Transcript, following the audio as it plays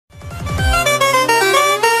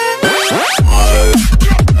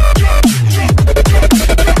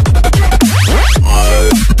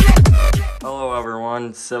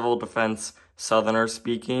everyone, Civil Defense Southerner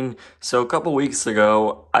speaking. So a couple weeks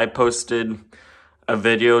ago, I posted a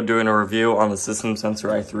video doing a review on the system sensor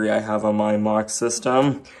i3 I have on my mock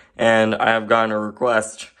system, and I have gotten a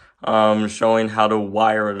request showing how to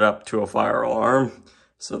wire it up to a fire alarm.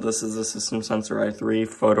 So this is the system sensor i3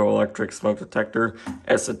 Photoelectric Smoke Detector.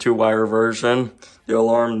 It's a 2-wire version. The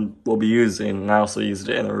alarm we'll be using, and I also used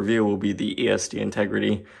it in the review, will be the ESD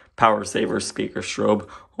Integrity Power Saver speaker strobe.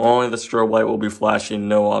 Only the strobe light will be flashing,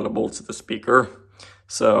 no audible to the speaker.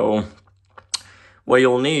 So what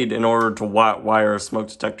you'll need in order to wire a smoke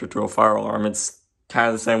detector to a fire alarm, it's kind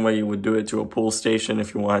of the same way you would do it to a pool station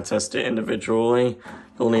if you want to test it individually.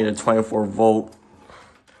 You'll need a 24 volt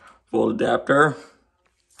adapter.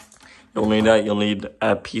 You'll need that. You'll need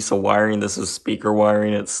a piece of wiring. This is speaker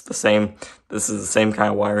wiring. This is the same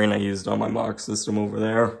kind of wiring I used on my mock system over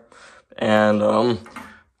there. And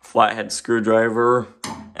flathead screwdriver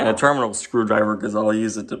and a terminal screwdriver, because I'll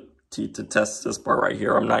use it to test this part right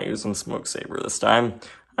here. I'm not using smoke saver this time.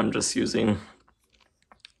 I'm just using,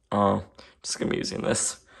 gonna be using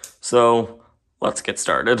this. So let's get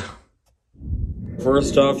started.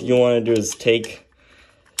 First off, you want to do is take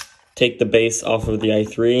the base off of the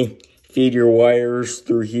i3, feed your wires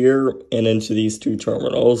through here and into these two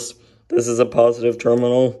terminals. This is a positive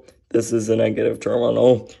terminal. This is a negative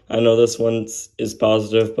terminal. I know this one is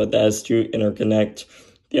positive, but that is to interconnect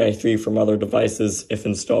the i3 from other devices if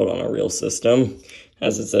installed on a real system.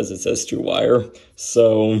 As it says 2-wire.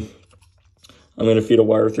 So I'm going to feed a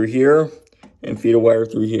wire through here and feed a wire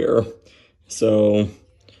through here. So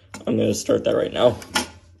I'm going to start that right now.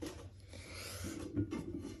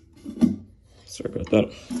 Sorry about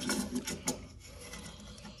that.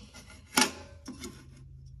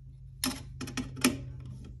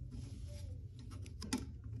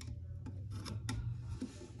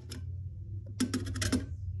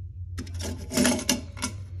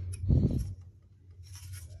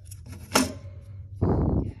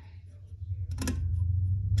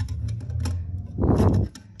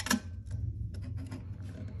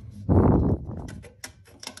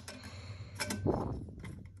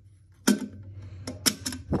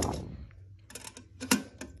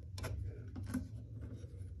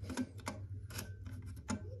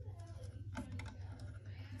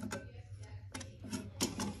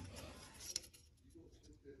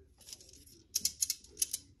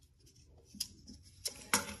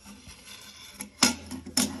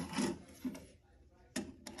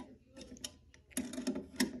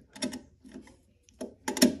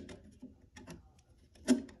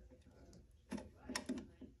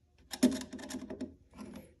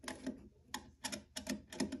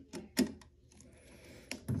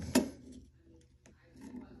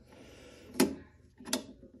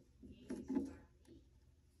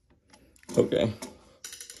 Okay,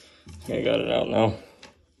 I got it out now.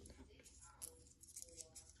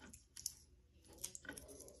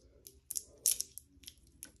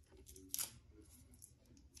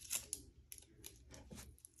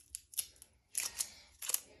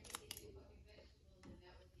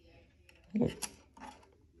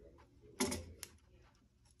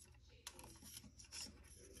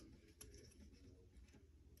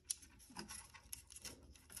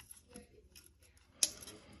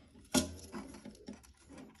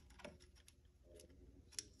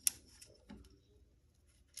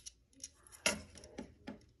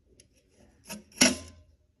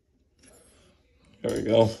 There we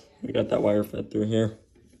go. We got that wire fed through here.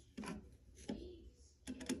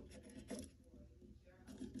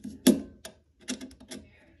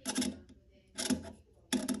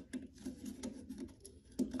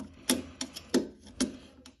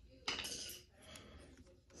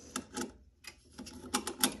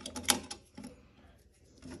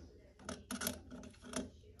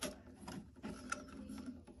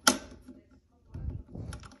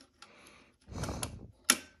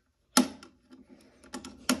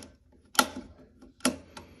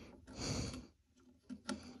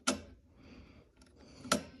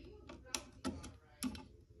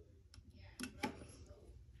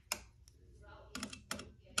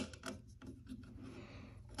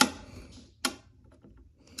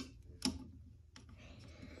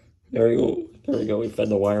 There we go. There we go. We fed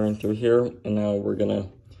the wiring through here, and now we're gonna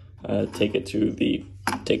take it to the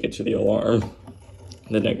alarm,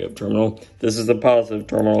 the negative terminal. This is the positive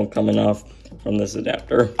terminal coming off from this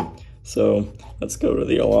adapter. So let's go to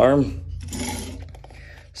the alarm.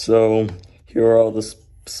 So here are all the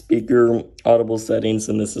speaker audible settings,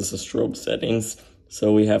 and this is the strobe settings.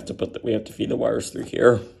 So we have to feed the wires through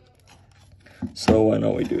here. So why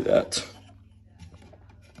don't we do that?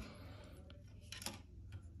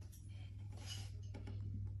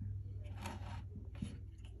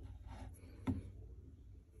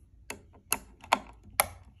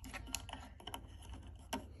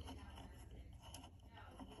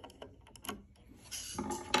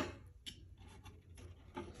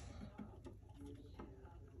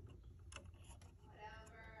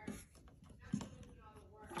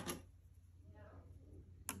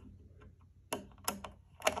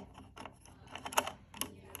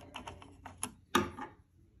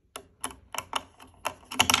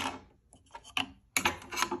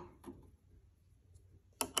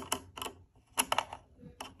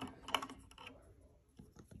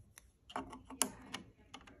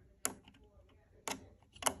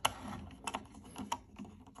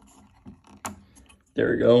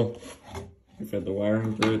 There we go. We fed the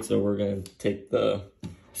wiring through it, so we're gonna take the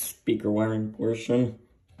speaker wiring portion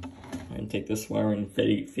and take this wire and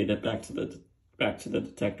feed it back to the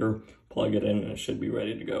detector, plug it in, and it should be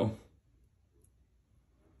ready to go.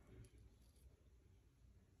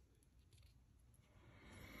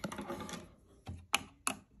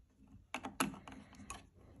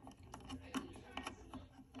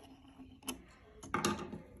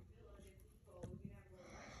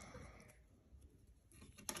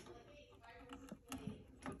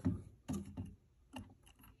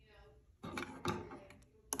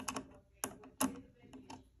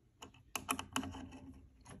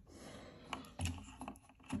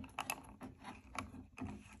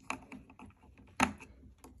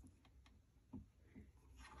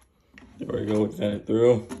 There we go, we fed it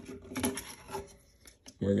through.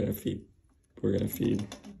 We're gonna feed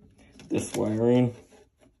this wiring,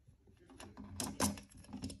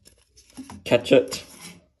 catch it,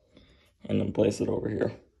 and then place it over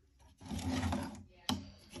here.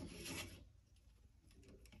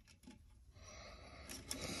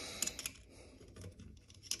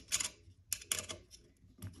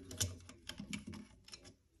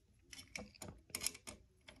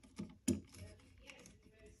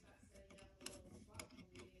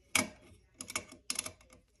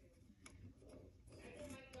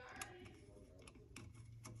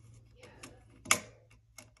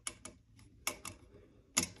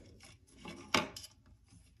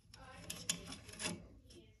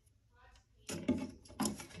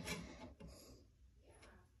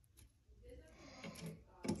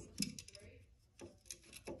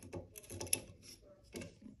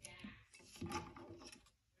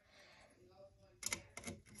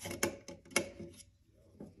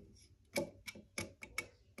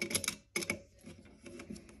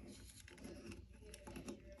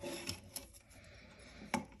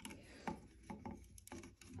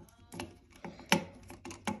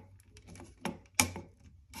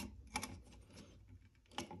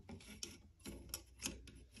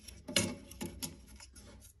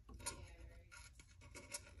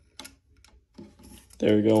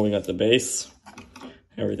 There we go, we got the base.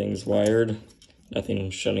 Everything's wired. Nothing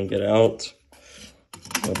shouldn't get out.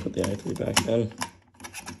 I'll put the i3 back in.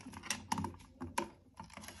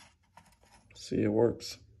 See, it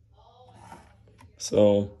works.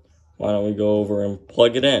 So why don't we go over and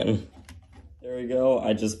plug it in? There we go.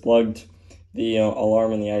 I just plugged the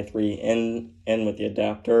alarm and the i3 in with the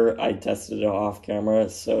adapter. I tested it off camera,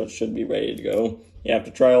 so it should be ready to go. You have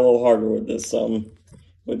to try a little harder with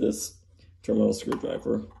this terminal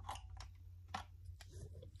screwdriver.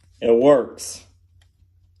 It works.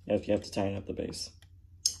 You have to tighten up the base.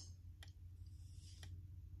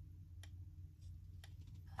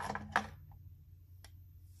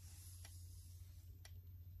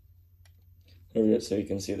 There we go, so you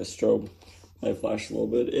can see the strobe light flash a little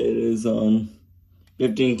bit. It is on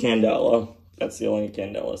 15 candela. That's the only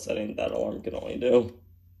candela setting that alarm can only do.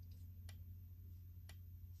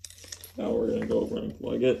 Now we're gonna go over and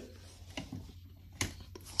plug it.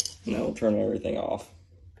 Now we'll turn everything off.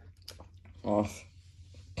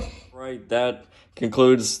 Right, that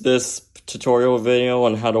concludes this tutorial video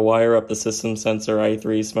on how to wire up the system sensor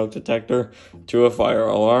i3 smoke detector to a fire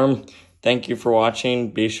alarm. Thank you for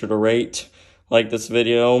watching. Be sure to rate, like this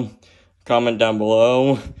video, comment down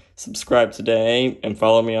below, subscribe today, and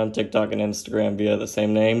follow me on TikTok and Instagram via the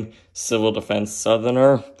same name, Civil Defense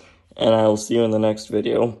Southerner. And I will see you in the next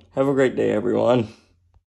video. Have a great day, everyone.